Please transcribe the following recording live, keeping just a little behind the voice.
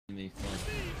Me fun.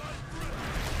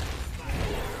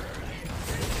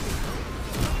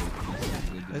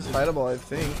 It's fightable, I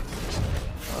think.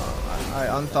 I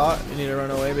unthought. You need to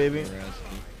run away, baby.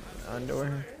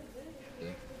 Underwear.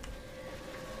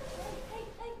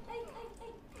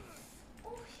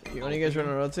 When are you guys trying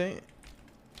to rotate?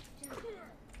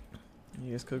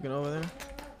 You guys cooking over there?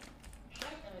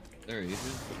 There are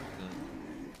aces?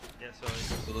 Yeah, so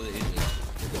the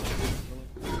aces.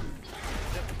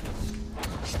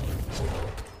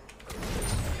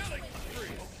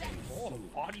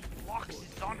 body blocks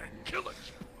is on a killing.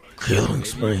 Killing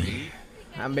spree.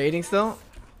 I'm baiting still?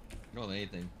 No,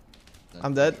 anything.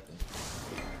 I'm dead.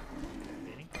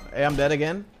 Hey, I'm dead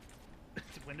again.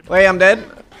 Wait, I'm dead.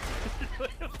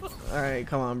 Alright,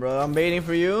 come on, bro. I'm baiting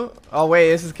for you. Oh,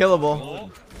 wait, this is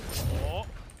killable.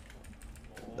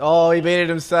 Oh, he baited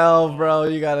himself, bro.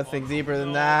 You gotta think deeper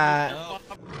than that.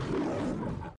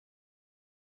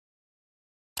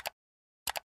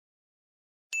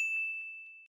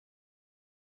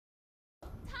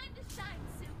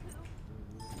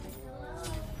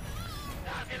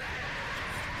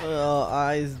 Oh,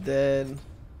 eyes dead.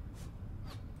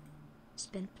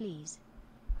 Spin, please.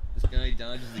 This guy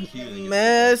dodges the Q.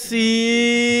 Messi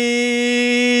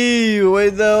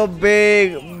with the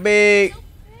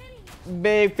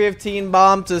big 15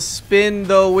 bomb to spin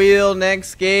the wheel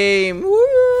next game. Woo!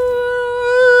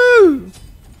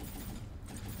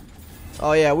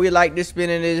 Oh yeah, we like to spin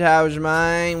in this house,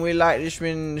 man. We like to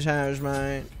spin in this house,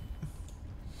 man.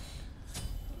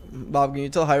 Bob, can you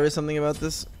tell Hyra something about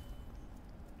this?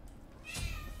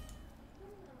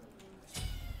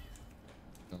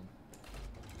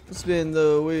 Spin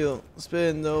the wheel,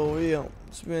 spin the wheel,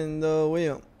 spin the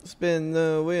wheel, spin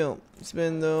the wheel,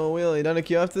 spin the wheel. You done a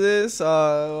queue after this?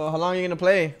 How long are you gonna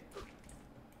play?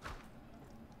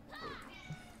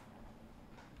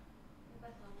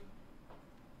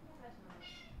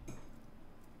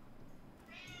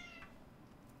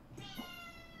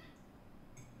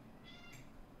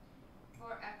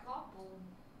 For a couple.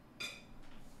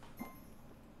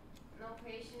 No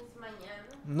patience,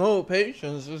 mañana. No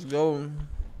patience, let's go.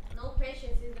 No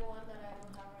patience is the one that I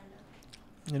don't have right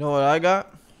now. You know what I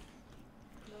got?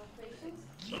 No patience?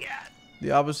 Yeah.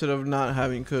 The opposite of not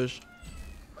having kush.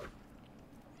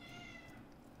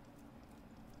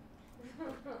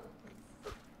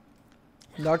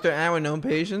 Dr. Ann with no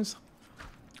patience.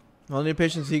 The only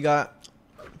patience he got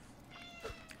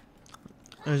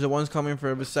is the ones coming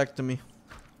for a vasectomy.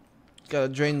 Gotta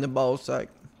drain the ball sack.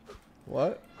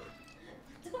 What?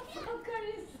 What the fuck are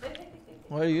you saying?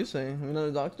 What are you saying? You're not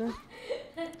a doctor?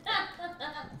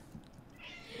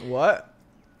 What?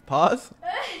 Pause?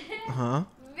 Huh?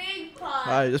 Big pause.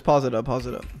 Alright, just pause it up, pause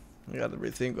it up. We gotta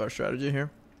rethink our strategy here.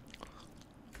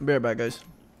 Be right back, guys.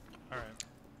 Alright.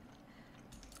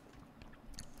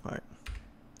 Alright.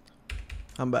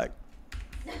 I'm back.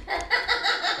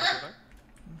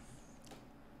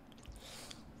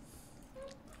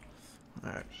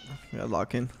 Alright. We gotta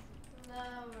lock in.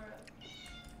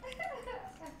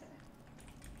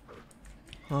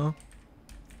 Huh?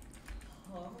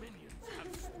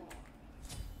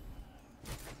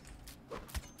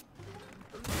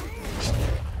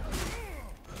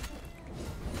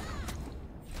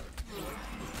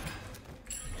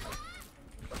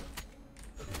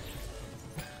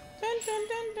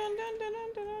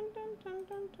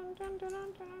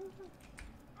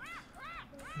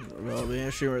 Bro, being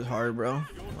a streamer is hard, bro.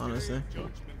 Honestly.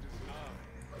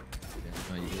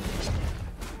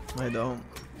 I don't.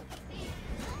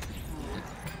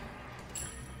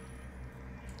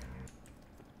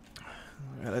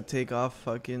 I gotta take off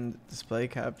fucking display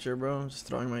capture, bro. I'm just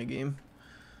throwing my game.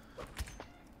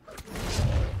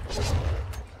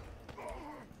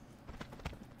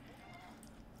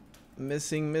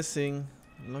 Missing.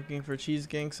 I'm looking for cheese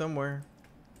gang somewhere.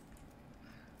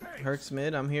 Hurts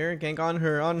mid, I'm here. Gank on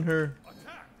her.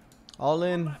 All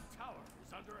in.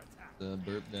 The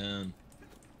burp down.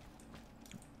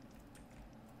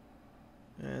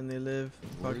 And they live.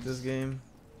 Fuck this game.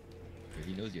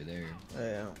 He knows you're there.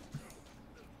 Yeah.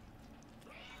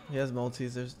 He has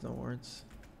multis, there's no words.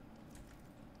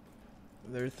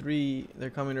 They're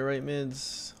coming to right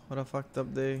mids. What a fucked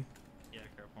up day. Yeah,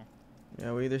 careful.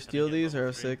 Yeah, we either steal these or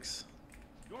have 6.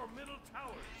 Your middle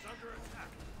tower is under attack.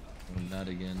 Oh, not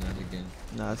again.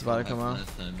 Nah, it's about to come out.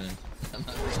 Last time, man.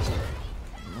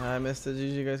 I missed it.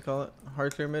 Did you guys call it?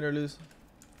 Hard clear mid or lose?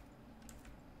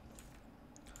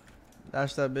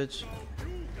 Dash that bitch.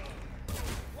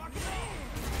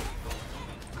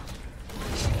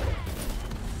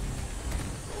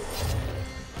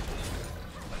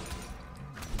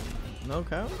 No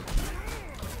count?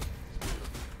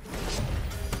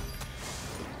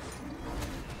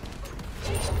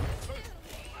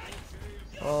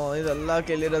 he's a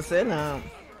lucky little sinner.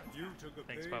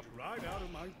 Thanks, Pop.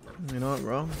 You know what,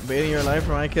 bro? Baiting your life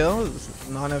for my kill is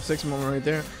non-F6 moment right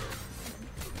there.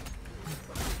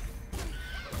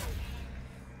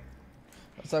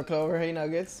 What's up, Clover? Hey,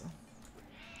 Nuggets.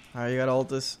 Alright, you gotta ult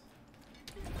this.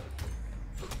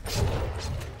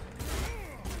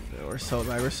 Dude, we're so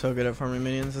bad. We're so good at farming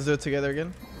minions. Let's do it together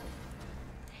again.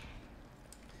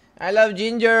 I love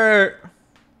Ginger!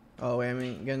 Oh, wait, I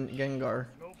mean Gengar.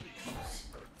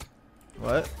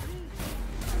 What?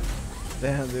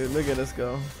 Damn, dude, look at us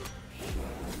go.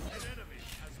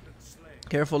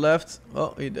 Careful left.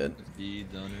 Oh, he did.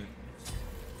 Beads on it.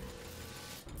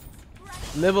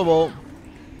 Livable.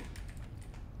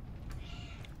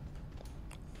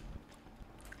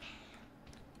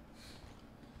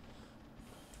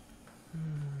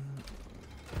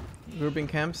 Grouping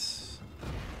camps.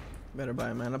 Better buy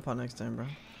a mana pot next time, bro.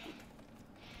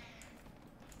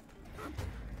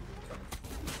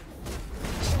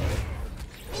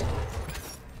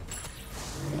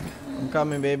 I'm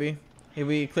coming, baby. If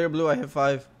we clear blue, I hit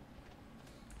 5.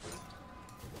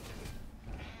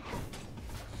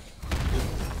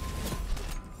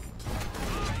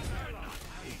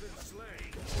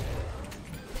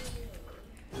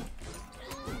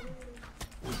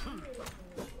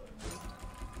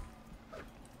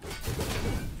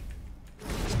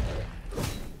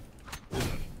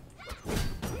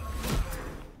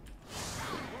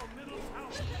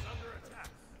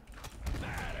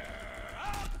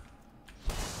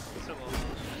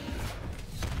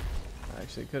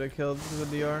 Actually, could have killed the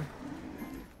DR.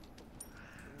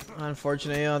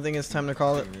 Unfortunately, I think it's time to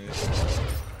call it.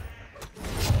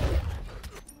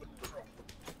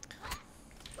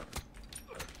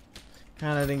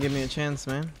 Kinda didn't give me a chance,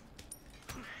 man.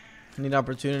 I need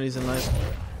opportunities in life.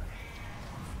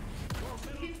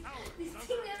 This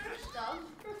thing never stops.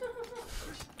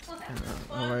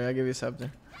 Don't worry, I'll give you a scepter.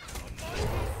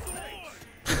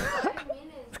 5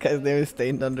 minutes. This guy's name is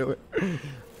Stained Underwear. 5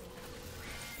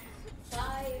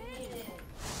 minutes.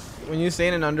 When you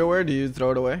stain in underwear, do you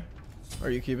throw it away? Or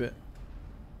you keep it?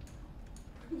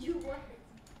 You what?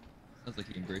 Sounds like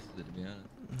he embraces it, to be honest.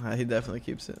 He definitely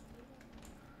keeps it.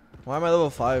 Why am I level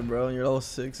 5, bro? And you're level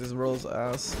 6. This rolls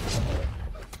ass.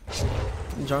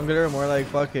 Jungler, more like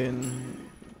fucking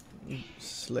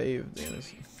slave.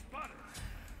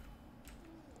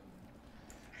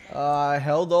 I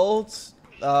held ult.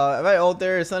 If I ult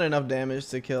there, it's not enough damage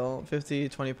to kill. 50,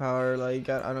 20 power. Like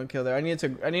I don't kill there. I needed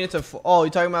to. Oh,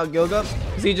 you talking about Gilga?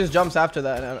 Cause he just jumps after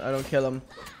that, and I don't kill him.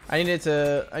 I needed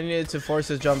to force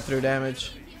his jump through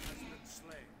damage.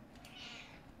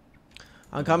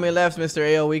 I'm coming left, Mr.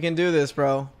 AO. We can do this,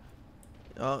 bro.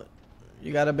 Oh,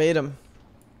 you gotta bait him.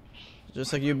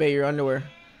 Just like you bait your underwear.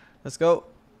 Let's go.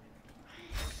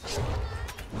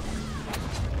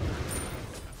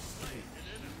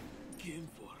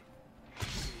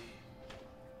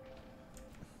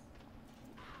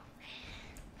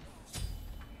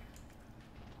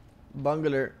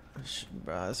 Bungler.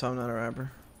 Bruh, that's why I'm not a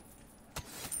rapper.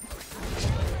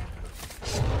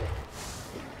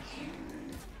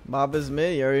 Bob is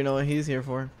mid. You already know what he's here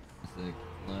for.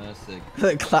 Classic.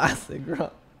 The classic,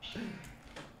 bro.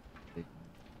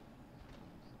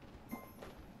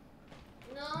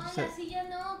 No, la silla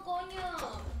no,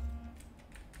 coño.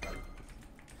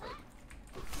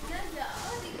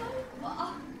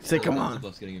 Say, come on.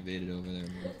 Buff's getting invaded over there,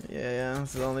 man. Yeah,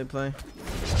 this is the only play.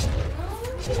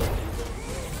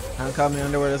 I'm coming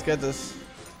underwear. Let's get this.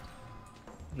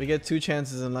 We get 2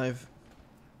 chances in life.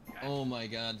 Oh my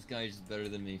god, this guy is just better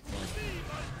than me. Fuck.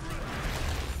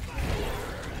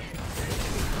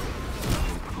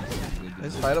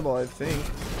 It's fightable, I think.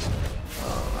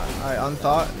 I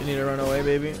unthought. You need to run away,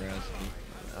 baby.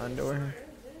 Underwear.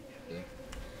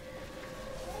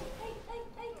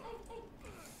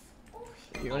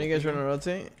 When are you guys trying to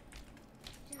rotate?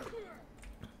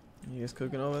 You guys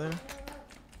cooking over there?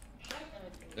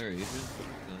 There he is.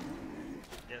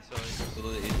 Yeah, so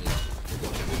Below the Asian.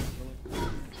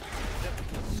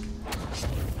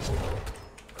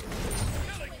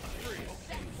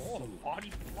 the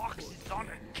body blocks is on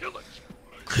a killer.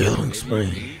 Killing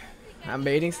spree. I'm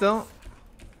baiting still?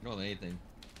 No, anything.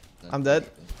 I'm dead.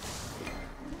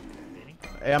 Baiting?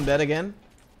 Hey, I'm dead again.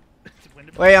 When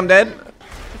the- Wait, I'm dead.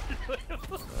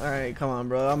 Alright, come on,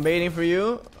 bro. I'm baiting for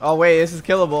you. Oh, wait, this is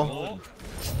killable. Oh.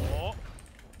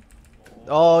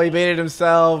 Oh, he baited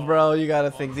himself, bro. You gotta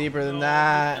think deeper than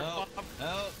that. Help!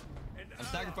 Help! I'm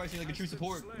sacrificing like a true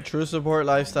support. True support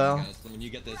lifestyle. Guys, when you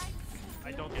get this.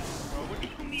 I don't get this, bro. What do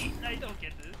you mean? I don't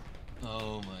get this.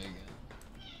 Oh my god.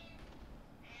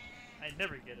 I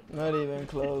never get it. Not even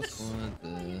close. What the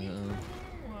hell?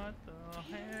 What the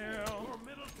hell?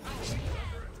 Sorry,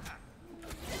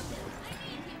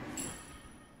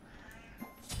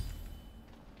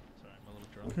 I'm a little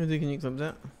drunk. Really, can you clip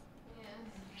that? Yeah.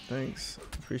 Thanks.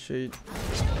 Appreciate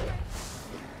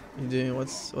you doing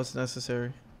what's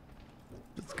necessary.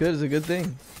 It's good. It's a good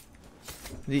thing.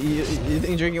 You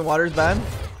think drinking water is bad?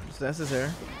 It's necessary.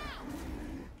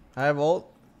 I have ult.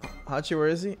 Hachi, where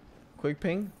is he? Quick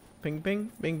ping. Ping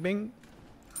ping. Bing bing.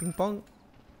 Ping pong.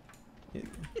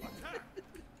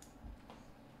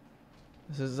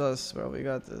 This is us, bro. We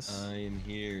got this. I am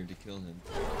here to kill him.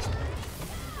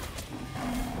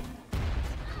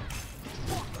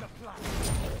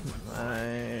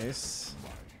 Nice.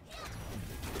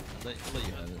 Let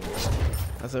you have it.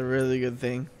 That's a really good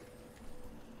thing.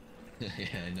 Yeah,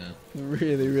 I know.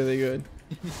 Really, really good.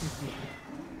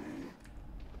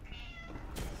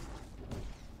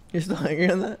 You're still angry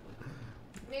on that?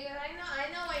 Because I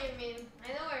know what you mean. I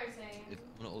know what you're saying. If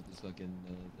I'm gonna ult this fucking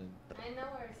thing. I know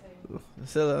what you're saying.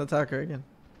 Still attack her again.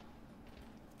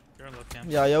 You're on left cam.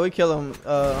 Yeah, we kill him.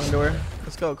 Underwear.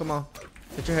 Let's go. Come on.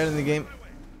 Get your head in the game.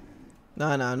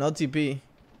 Nah, no TP. Here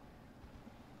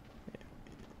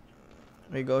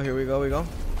we go. Here we go. We go.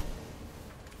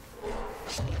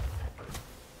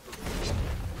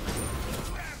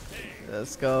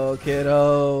 Let's go,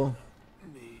 kiddo.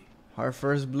 Our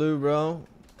first blue, bro.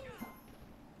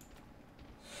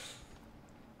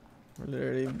 We're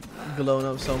literally glowing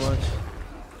up so much.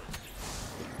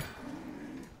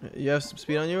 You have some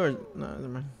speed on you or no? Never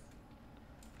mind.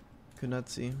 Could not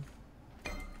see.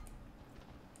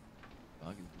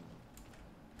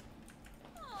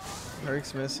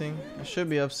 Herc's missing. I should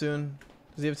be up soon.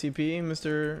 Does he have TP,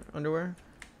 Mr. Underwear?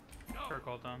 Kirk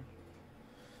all down.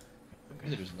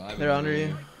 They're just vibing. They're under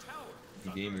you. The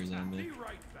gamers on me.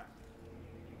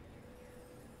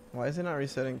 Why is it not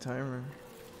resetting timer?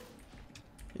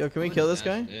 Yo, can we kill this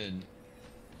guy? In.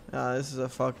 Ah, this is a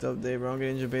fucked up day, bro. I'm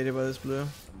getting debated by this blue. I'm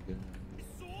good.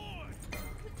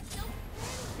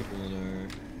 People in our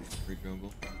free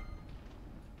jungle.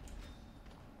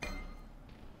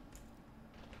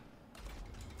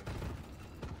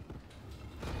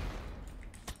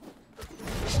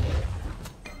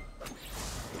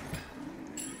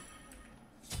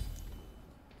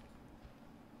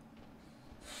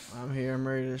 I'm here. I'm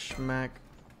ready to schmack.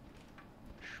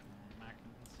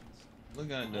 Look,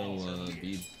 got no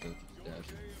beads to dash.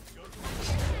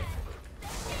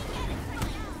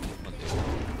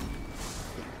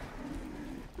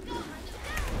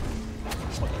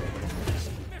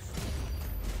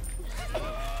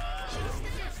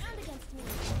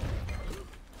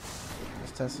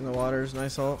 Just testing the waters.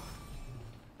 Nice ult.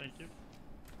 Thank you.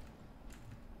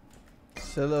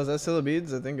 Scylla, is that Scylla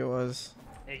beads? I think it was.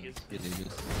 Aegis. Get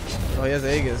Aegis. Oh, he has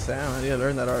Aegis. Damn, I need to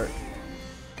learn that art.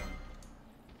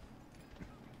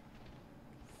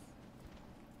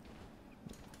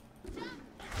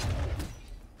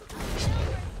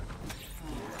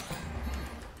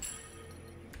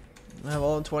 I have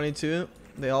all 22.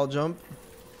 They all jump.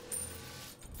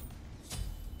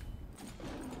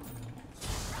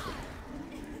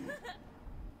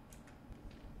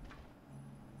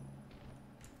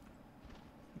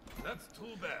 That's too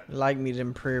bad. Like me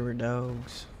them prairie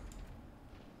dogs.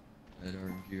 That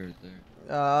RNG right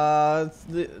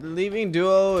there. Leaving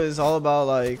duo is all about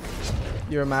like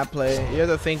your map play. You have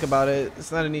to think about it.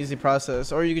 It's not an easy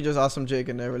process. Or you can just awesome Jake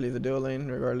and never leave the duo lane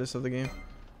regardless of the game.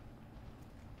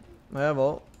 I have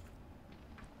ult.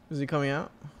 Is he coming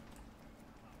out?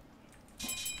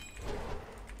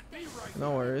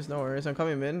 No worries, no worries. I'm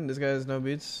coming mid. This guy has no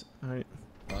beats. Alright.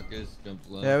 Marcus jumps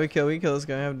left. Yeah, we kill this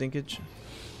guy. I have dinkage.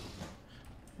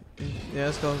 Yeah,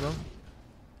 let's go, go.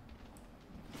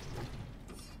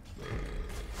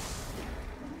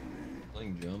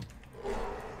 Playing jump.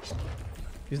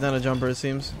 He's not a jumper, it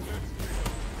seems.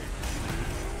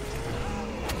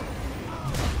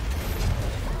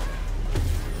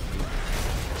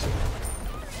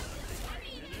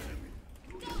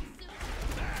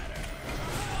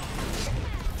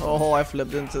 Oh, I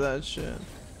flipped into that shit.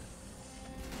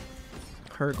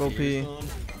 Herc OP. No,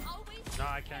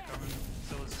 I can't come in.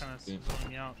 So it's kind of pulling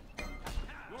me out.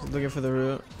 He's looking for the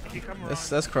root. If you come around, That's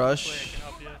this way, crush. I can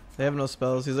help you. They have no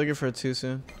spells. He's looking for a 2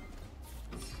 soon.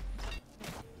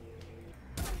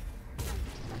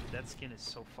 That skin is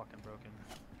so fucking broken.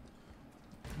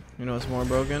 You know what's more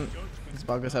broken? It's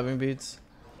Baka's having beats.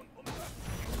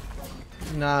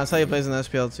 Nah, that's how he plays in the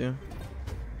SPL too.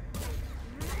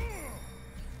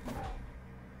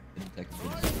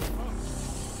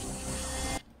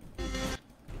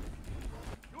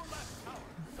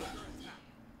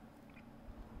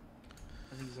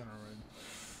 I think he's on our road.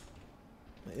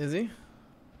 Is he?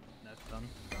 That's done.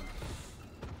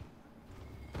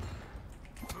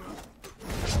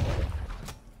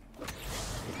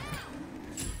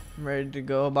 I'm ready to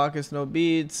go. Bacchus no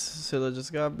beads. Scylla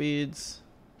just got beads.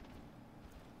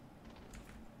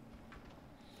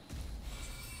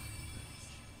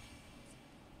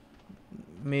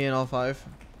 Me and all 5.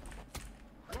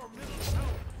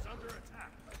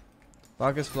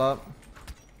 Bacchus flop.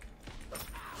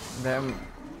 Damn.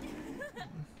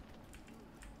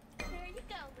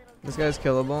 This guy's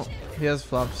killable. He has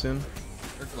flop soon.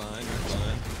 We're fine, we're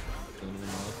fine. Don't even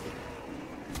know.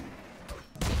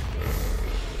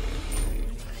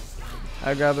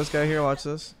 I grab this guy here, watch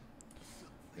this.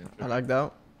 Okay, I lagged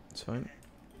out. It's fine.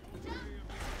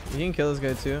 You can kill this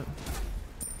guy too.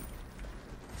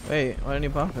 Wait, why didn't he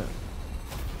pop it?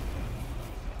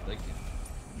 Thank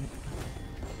you.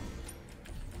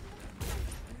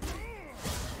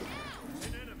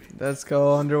 Let's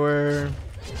go, underwear. God,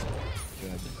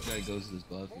 this guy goes to his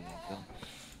buff and kill.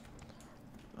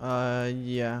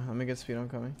 Yeah, let me get speed on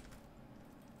coming.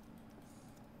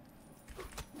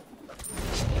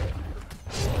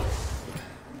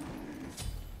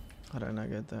 How did I not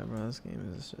get that, bro? This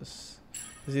game is just...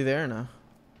 Is he there or no?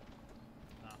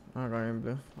 No. Oh, Guardian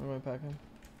Blue. I'm going to pack him.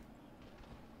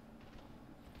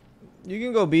 You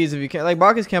can go beads if you can. Like,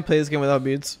 Bacchus can't play this game without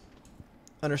beads.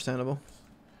 Understandable.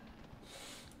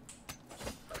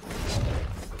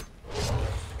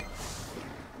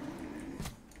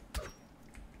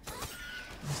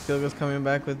 Gilga's coming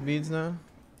back with beads now.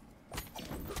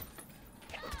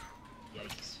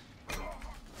 Yikes.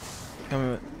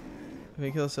 Coming with... Can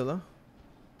we kill Scylla?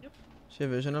 Yep. She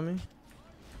have vision on me?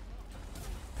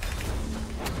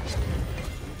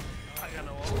 I got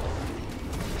no ult.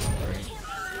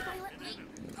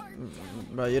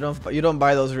 Bro, you don't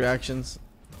buy those reactions.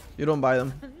 You don't buy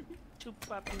them. Two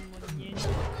popping one yen.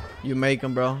 You make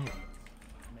them, bro.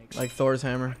 Make Like Thor's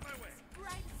hammer.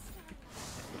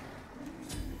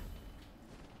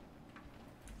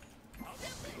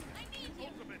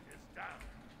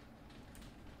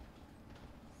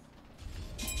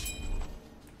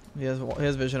 He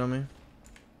has vision on me.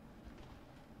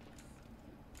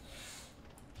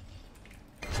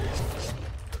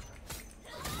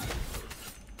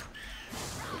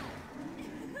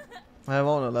 I have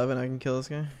ult in 11. I can kill this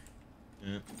guy.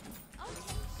 Yeah.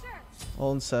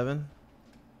 Ult in 7.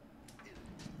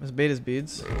 Let's bait his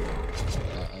beads. Behind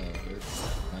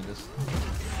us.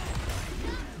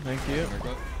 Thank you. Mark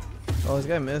up. Oh, this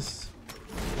guy missed.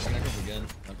 Back up again.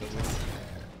 Back up again.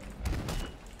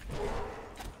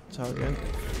 It's all good.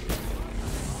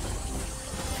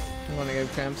 I want to get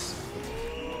cramps.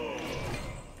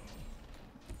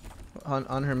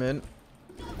 On her mid.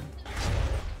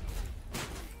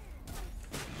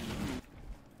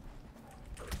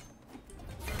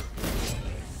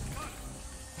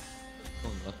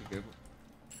 Oh, left, be careful.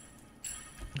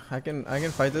 I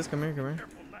can fight this. Come here, come here.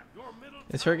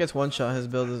 His turret gets one shot. His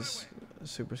build is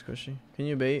super squishy. Can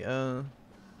you bait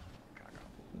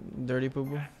dirty poo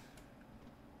poo?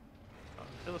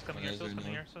 Scylla's coming here, Scylla's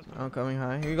coming here. I'm coming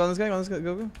high. You go on this guy, go on this guy,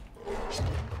 go.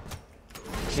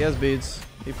 He has beads.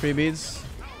 He pre-beads.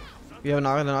 You have a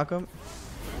knock up.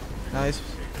 Nice.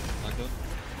 Knocked up.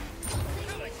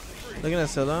 Looking at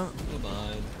Scylla. Still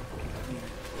behind.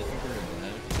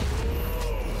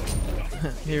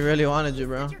 He really wanted you,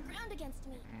 bro.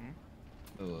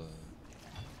 Oh,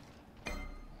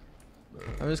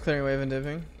 I'm just clearing wave and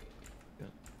dipping.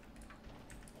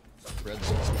 red.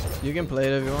 You can play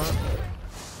it if you want.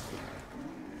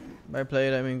 By play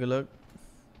it, I mean good luck.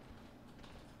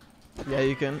 Yeah,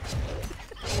 you can.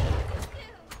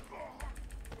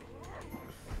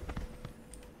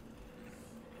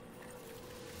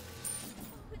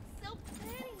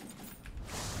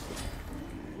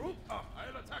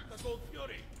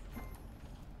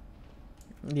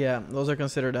 Yeah, those are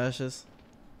considered ashes.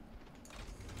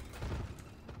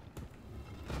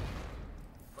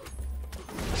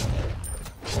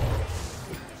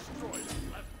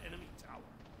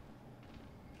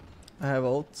 I have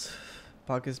ult,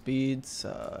 pockets beads,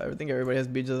 I think everybody has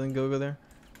beads other than Gogo there.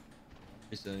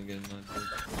 Can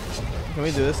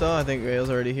we do this though? I think Rail's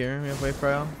already here. We have wave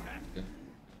prowl. Okay.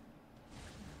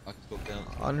 Pockets go down.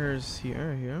 Honor's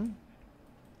here.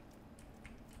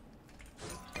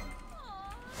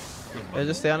 Yeah,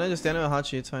 just stay on it. Just stand it with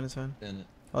Hachi. It's fine. It's fine. Stand it.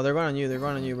 Oh, they're going on you. They're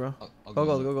going on you, bro. I'll Go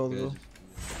gold. look. Go Okay, gold.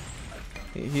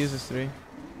 just- He uses 3.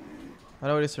 I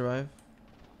don't really survive.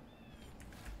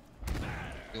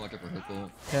 You watch out for her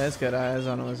goal. Yeah, it's good. I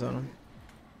on him.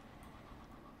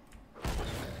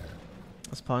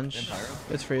 Let's punch. Then pyro?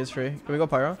 It's free. Can we go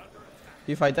pyro?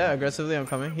 You fight that aggressively. I'm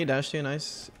coming. He dashed you.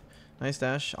 Nice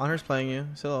dash. Honor's playing you.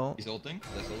 Still ult. He's ulting.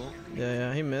 That's the ult.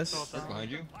 Yeah. He missed. That's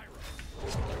behind you.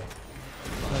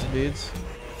 That's beads.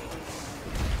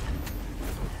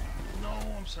 No,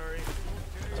 I'm sorry.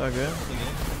 It's all good.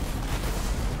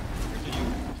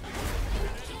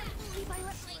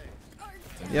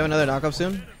 You have another knockup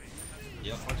soon?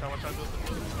 Yep. Watch out, watch out.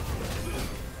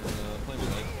 Play me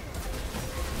like.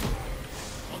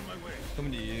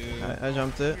 Coming to you. I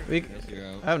jumped it. Yes, you're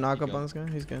out. I have knockup Keep on this guy.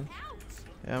 He's good.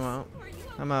 Yeah, I'm out.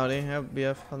 I'm outie. I have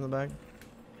BF on the back.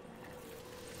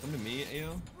 Come to me,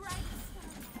 AO.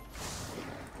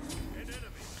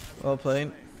 Well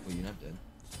played. Well, you're not dead.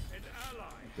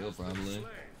 Kill probably.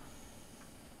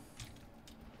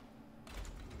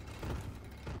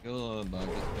 Kill bug.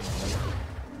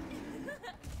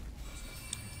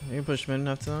 You can push mid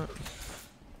after that.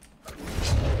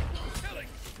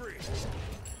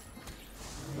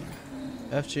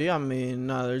 FG, I mean,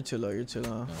 nah, they're too low. You're too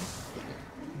low.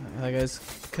 That guy's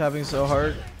capping so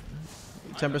hard.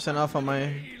 10% off on my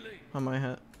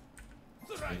hat.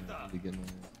 Your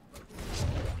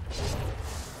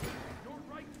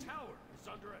right tower is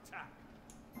under attack.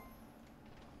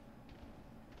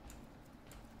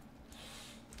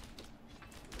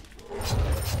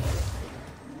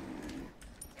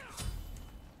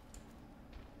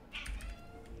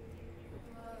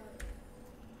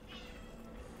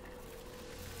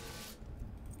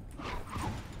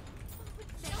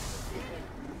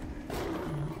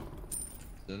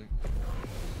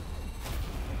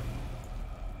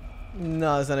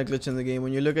 No, it's not a glitch in the game.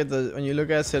 When you look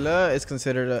at Scylla, it's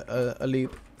considered a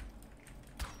leap.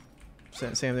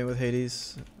 Same thing with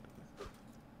Hades.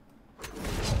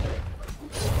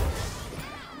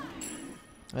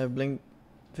 I have blink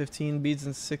 15 beads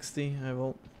and 60. I have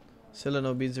ult. Scylla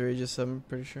no beads or Aegis, I'm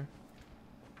pretty sure.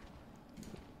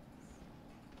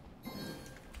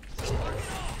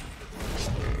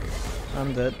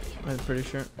 I'm dead. I'm pretty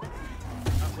sure.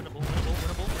 Winnable, winnable,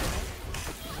 winnable.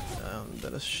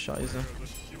 That is scheiße.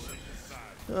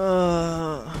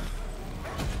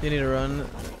 You need to run.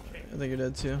 I think you're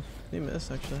dead too. You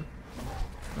missed actually.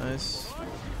 Nice.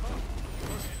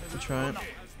 Good try.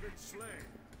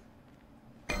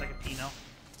 Like a Pino.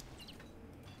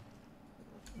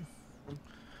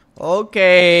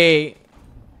 Okay.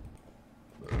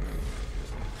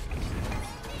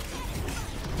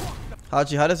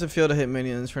 Hachi, how does it feel to hit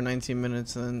minions for 19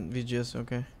 minutes and then VGS?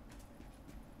 Okay.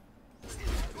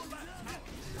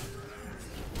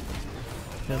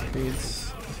 Get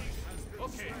beats.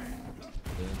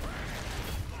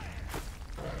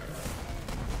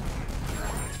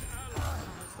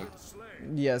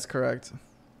 Yes, correct.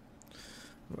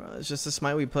 Bro, it's just a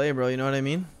smite we play, bro. You know what I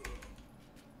mean?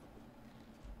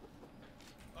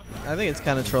 I think it's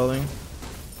kind of trolling.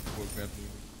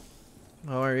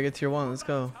 Oh, alright, we get tier 1. Let's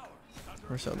go.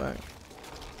 We're so back.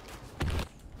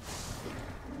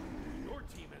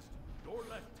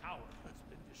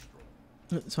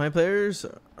 So my players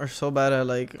are so bad at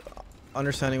like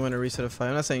understanding when to reset a fight.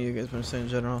 I'm not saying you guys, but I'm saying in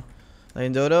general. Like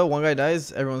in Dota, one guy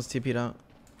dies, everyone's TP'd out.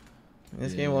 In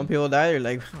this game, one people die, you're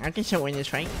like, I can show win this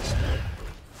fight.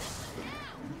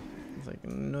 It's like,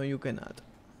 no, you cannot.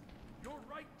 Your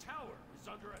right tower is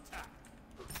under attack.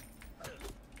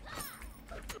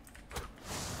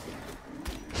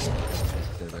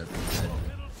 Middle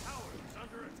tower is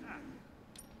under attack.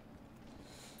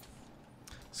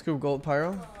 Scoop gold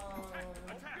pyro. Attack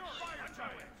fire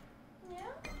giant.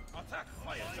 Yeah? Attack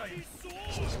fire giant.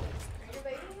 You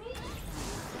baiting me?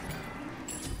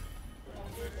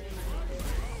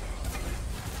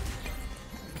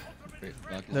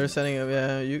 They're setting up,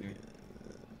 yeah, you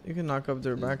can knock up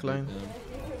their back line.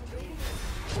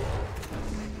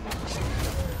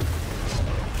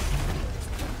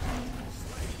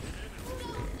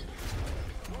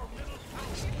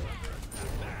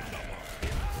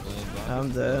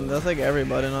 I'm dead. That's like every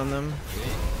button on them.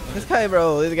 This guy,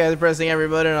 bro, this guy's pressing every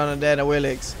button on a dead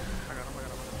Awilix.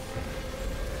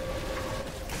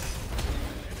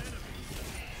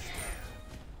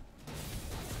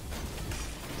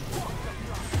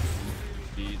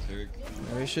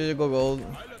 We should go gold.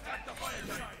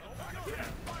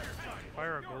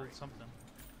 Fire or gold, something.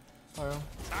 Pyro.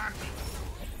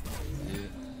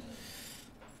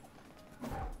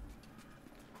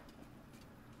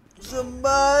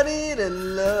 Somebody to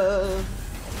love.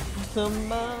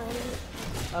 Somebody.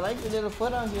 I like the little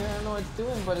foot on here. I don't know what it's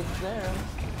doing, but it's there.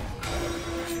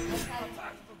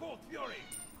 Attack for Gold Fury.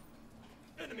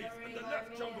 Enemies in the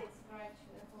left jungle.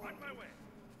 On my way.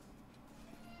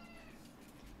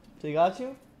 They got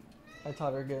you? I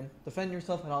taught her good. Defend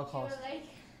yourself at all costs.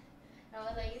 I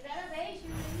was like, is that a bait? She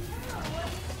was like, no, what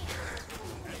do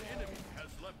you mean? An enemy has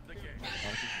left the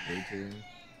game.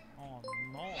 Oh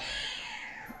no.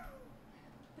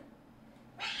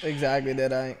 Exactly,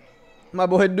 did I? My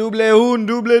boy double J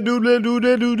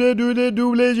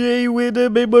with the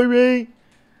big boy Ray.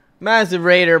 Massive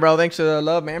Raider, bro. Thanks for the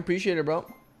love, man. Appreciate it, bro.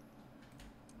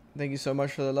 Thank you so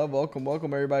much for the love. Welcome,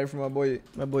 welcome everybody from my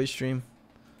boy stream.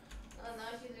 Oh, now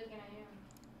she's looking at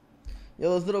you. Yo,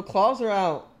 those little claws are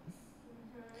out.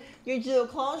 Your little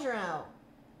claws are out.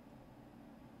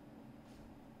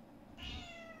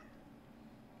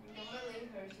 Don't believe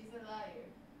her. She's a liar.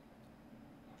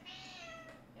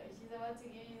 Yo, she's about to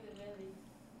give you the belly.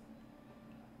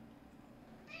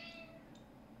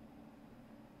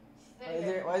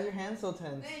 Why is your hand so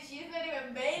tense? Dude, she's not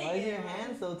even baiting. Why is your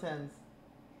hand so tense?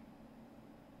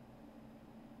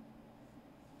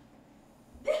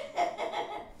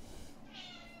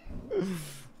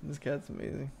 This cat's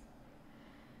amazing.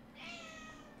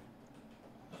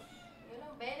 You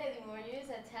don't bait anymore. You just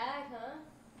attack, huh?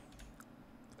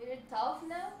 You're tough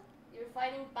now? You're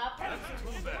fighting Papa?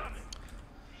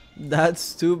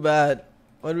 That's too bad.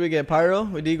 What do we get? Pyro?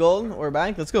 We D gold? We're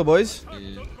back? Let's go, boys.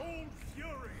 Yeah.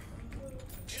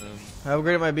 I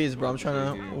upgraded my beads, bro. I'm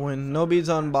trying to win. No beads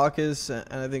on Bacchus,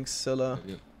 and I think Scylla.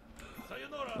 Yep.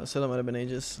 Scylla might have been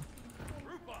Aegis.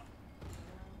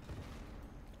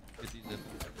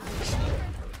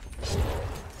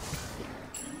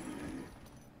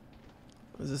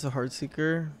 Is this a Heart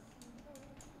Seeker?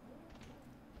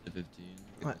 The 15.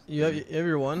 You have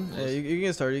your one? Yeah, you can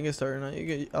get started. You can get started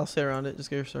now. I'll stay around it. Just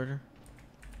get your starter.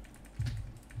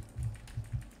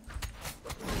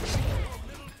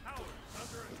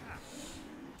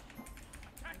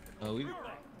 We.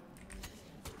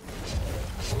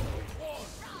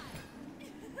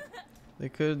 They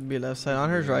could be left side. On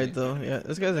her right though. Yeah,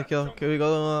 this guy's a kill. Can we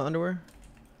go underwear?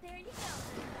 There you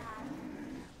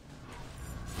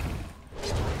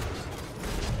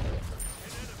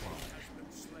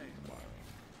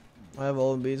go. I have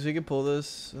all the beads. We can pull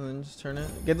this and then just turn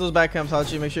it. Get those back camps,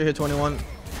 Hachi. Make sure you hit 21.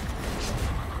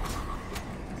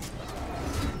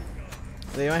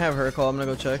 They might have her call. I'm gonna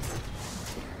go check.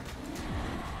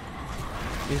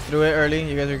 He threw it early.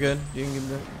 You guys are good. You can give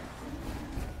it.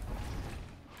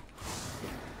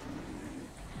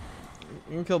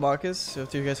 You can kill Bacchus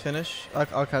after you guys finish.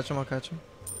 I'll catch him. I'll catch him.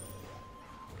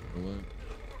 What?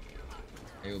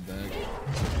 I go back. Right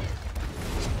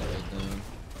down.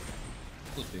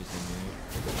 Still chasing me.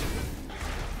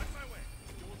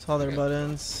 That's all their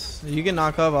buttons. You can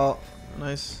knock up out.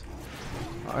 Nice.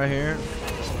 Right here.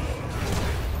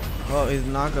 Oh, he's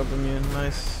knock up immune.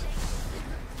 Nice.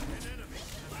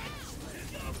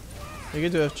 You can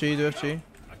do FG. Do FG.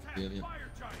 Yep, yep.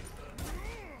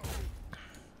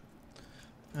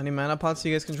 Any mana pots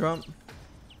you guys can drop?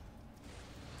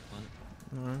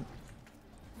 Alright.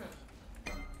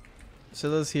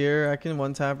 Scylla's here. I can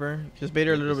one tap her. Just bait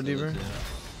her a little bit deeper.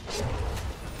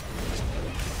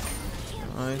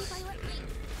 Nice.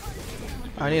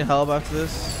 I need help after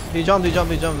this. He jumped. He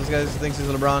jumped. He jumped. This guy thinks he's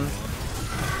LeBron.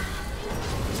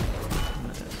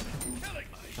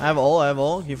 I have ult. I have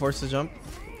ult. He forced to jump.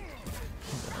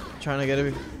 Trying to get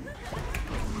it.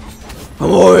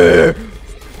 Come over here.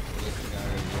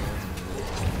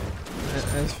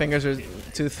 His fingers are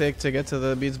too thick to get to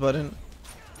the beads button.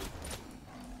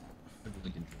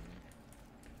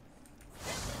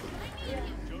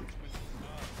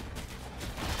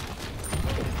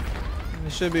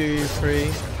 It should be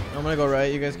free. I'm gonna go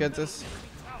right. You guys get this?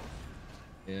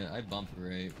 Yeah, I bumped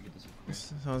right. We get this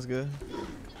free. Sounds good.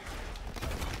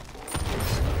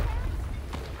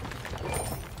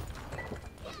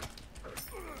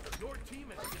 Your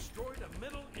team has destroyed a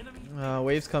middle enemy.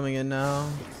 Wave's coming in now.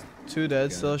 2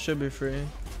 dead, still should be free.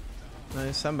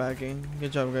 Nice, I'm backing.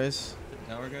 Good job, guys.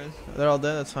 Tower guys? They're all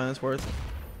dead, that's fine, it's worth. An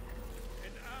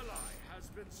ally has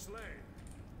been slain.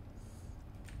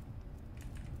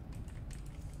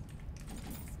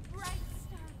 Bright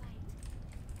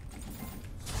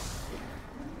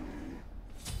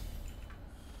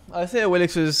starlight. I say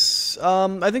Awilix is,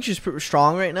 I think she's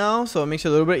strong right now, so it makes it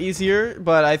a little bit easier,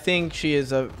 but I think she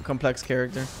is a complex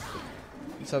character.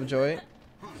 What's up, Joy?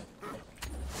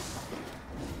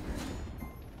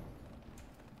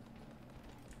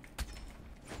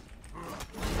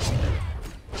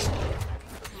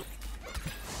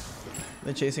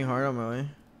 They're chasing hard on my way.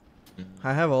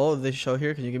 I have all of this show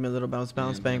here. Can you give me a little bounce,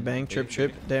 bounce, bang, bang, trip,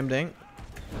 trip, damn, dang?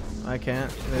 I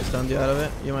can't. They stunned you out of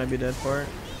it. You might be dead for it.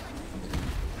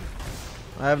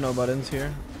 I have no buttons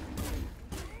here.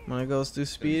 I'm gonna go do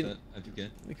speed.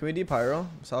 Can we do pyro?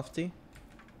 Softy?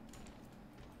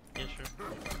 Yeah, sure.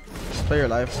 Play your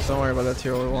life. Don't worry about that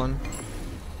tier 1.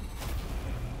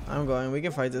 I'm going. We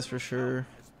can fight this for sure.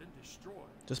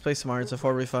 Just play smart. It's a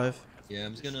 4v5. Yeah,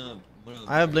 I'm just gonna.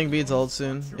 I have blink beads ult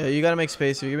soon. Yeah, you gotta make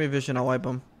space. If you give me vision, I'll wipe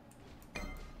them.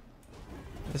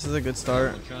 This is a good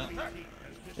start. One shot.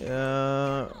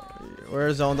 Yeah,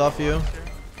 we're zoned off you.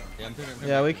 Yeah, I'm pretty,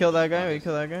 Yeah, we killed that guy. We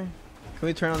killed that guy. Can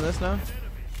we turn on this now?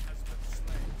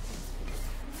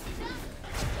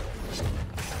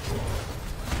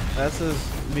 That's his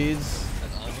beads.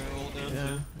 That's Alvin rolled down Yeah,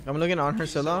 too. I'm looking on her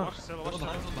Scylla. Watch Scylla, One watch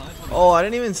behind, Scylla. one behind, one behind. Oh, I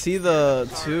didn't even see the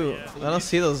two. I don't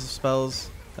see those spells.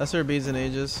 That's her beads and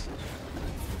ages.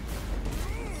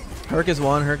 Herc is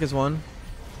one. Herc is one.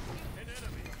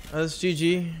 That's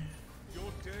GG.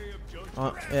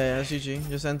 Oh, yeah, that's GG.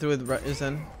 Just end through with just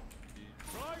end.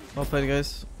 Well played,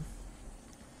 guys.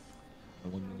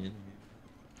 One million.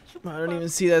 I don't even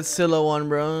see that Scylla one,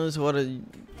 bros. What a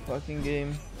fucking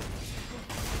game.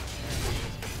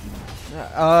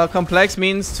 Complex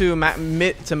means to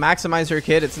maximize her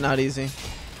kit. It's not easy.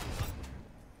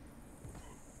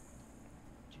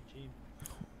 GG.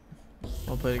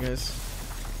 Well played, guys.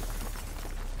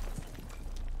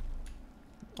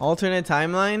 Alternate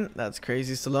timeline? That's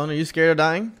crazy. Stallone, are you scared of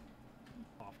dying?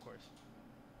 Oh, of course.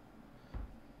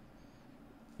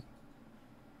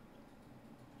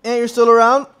 Yeah, you're still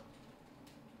around?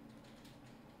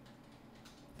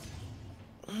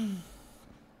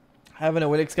 Having a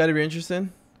Awilix guy to be interested?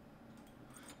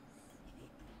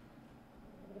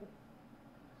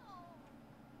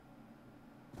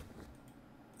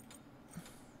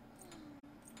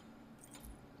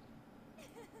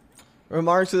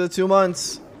 Remarks of the 2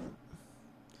 months.